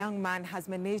young man has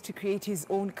managed to create his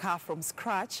own car from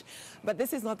scratch, but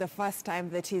this is not the first time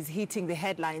that he's hitting the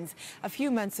headlines. A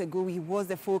few months ago, he was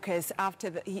the focus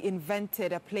after he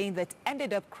invented a plane that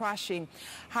ended up crashing.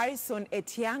 Harrison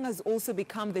Etiang has also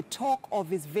become the talk of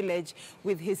his village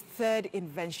with his third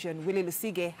invention. Willie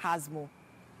Lusige has more.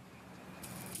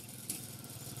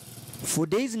 For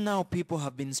days now, people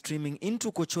have been streaming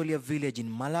into Kocholia village in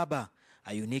Malaba.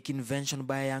 A unique invention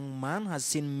by a young man has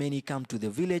seen many come to the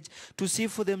village to see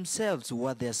for themselves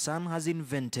what their son has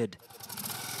invented.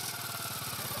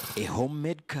 A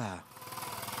homemade car.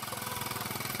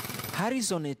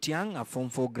 Harrison Etiang, a Form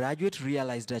 4 graduate,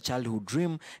 realized a childhood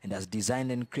dream and has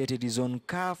designed and created his own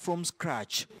car from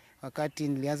scratch. Wakati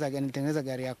nilitengeneza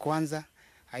gari ya kwanza,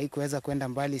 haikuweza kwenda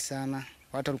mbali sana.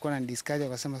 Watu walikuwa wanadiscuss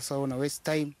wakasema sasa una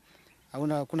waste time.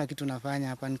 Hakuna kitu nafanya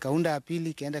hapa. Nikaunda ya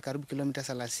pili kaenda karibu kilomita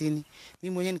 30.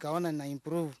 Mimi mwenyewe nikaona na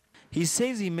improve. He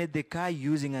says he made the car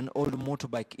using an old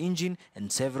motorbike engine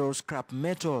and several scrap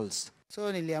metals.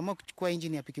 So niliamua kuchukua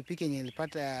engine ya pikipiki yenye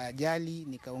ilipata ajali,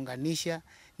 nikaunganisha,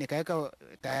 nikaweka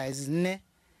tires 4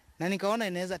 na nikaona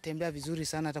inaweza tembea vizuri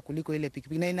sana hata kuliko ile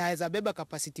pikipiki na inaweza beba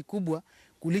capacity kubwa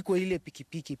kuliko ile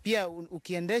pikipiki. Pia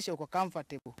ukiendesha uko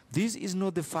comfortable. This is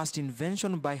not the first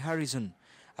invention by Harrison.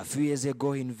 A few years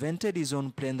ago, he invented his own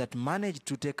plane that managed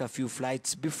to take a few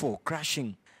flights before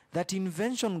crashing. That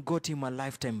invention got him a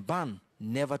lifetime ban,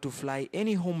 never to fly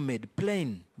any homemade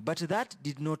plane. But that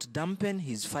did not dampen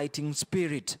his fighting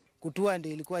spirit. Kutua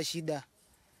ndio ilikuwa shida.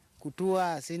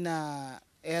 Kutua sina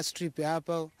airstrip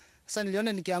hapa. Sasa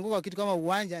niliona nikianguka kitu kama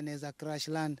uwanja naweza crash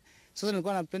land. Sasa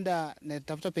nilikuwa napenda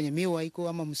natafuta penye miwa iko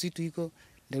ama msitu iko.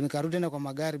 Ndio nikarudi na kwa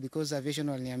magari because aviation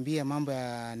waliniambia mambo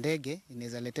ya ndege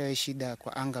inaweza letea shida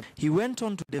kwa anga. He went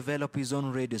on to develop his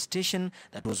own radio station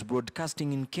that was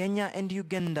broadcasting in Kenya and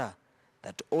Uganda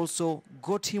that also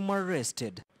got him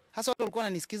arrested. Hasa watu walikuwa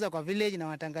wananisikiza kwa village na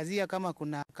watangazia kama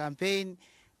kuna campaign,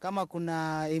 kama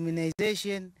kuna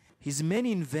immunization. His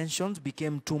many inventions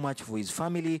became too much for his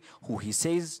family, who he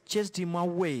says chased him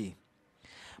away.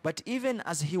 But even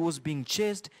as he was being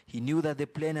chased, he knew that the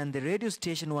plane and the radio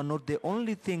station were not the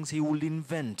only things he would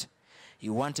invent. He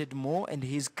wanted more, and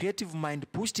his creative mind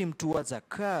pushed him towards a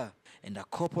car. And a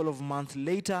couple of months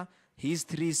later, his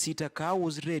 3-seater car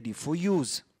was ready for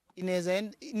use. Inaweza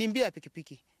nimbia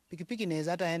pikipiki. Pikipiki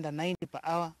inaweza hata enda 90 per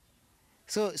hour.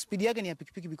 So speed yake ni ya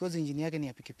pikipiki because engine yake ni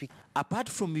ya pikipiki. Apart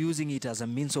from using it as a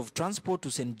means of transport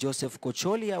to St. Joseph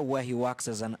Kocholia, where he works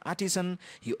as an artisan,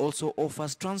 he also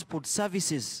offers transport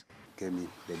services.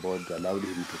 The board allowed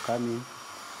him to come in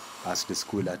as the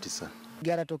school artisan.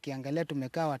 Gara tukiangalia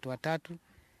tumekaa watu watatu,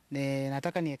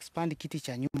 nataka ni expand kiti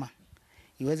cha nyuma.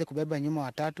 Iweze kubeba nyuma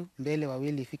watatu, mbele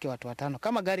wawili ifike watu watano.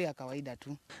 Kama gari ya kawaida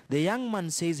tu. The young man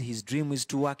says his dream is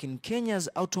to work in Kenya's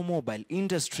automobile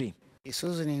industry.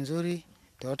 Isuzu ni nzuri,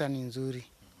 Toyota ni nzuri.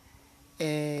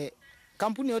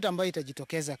 Kampuni yote ambayo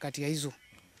itajitokeza kati ya hizo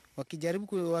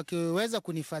wakiweza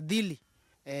kunifadhili,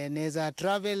 naweza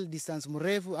travel distance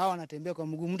mrefu au anatembea kwa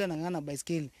mguu, mtu anang'ana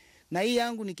baiskeli. Na hii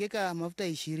yangu nikiweka mafuta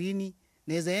 20,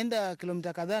 naweza enda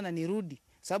kilomita kadhaa na nirudi,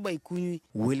 sababu haikunywi.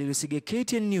 Willie Lusige,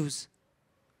 KTN News,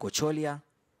 Kocholia,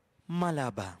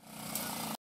 Malaba.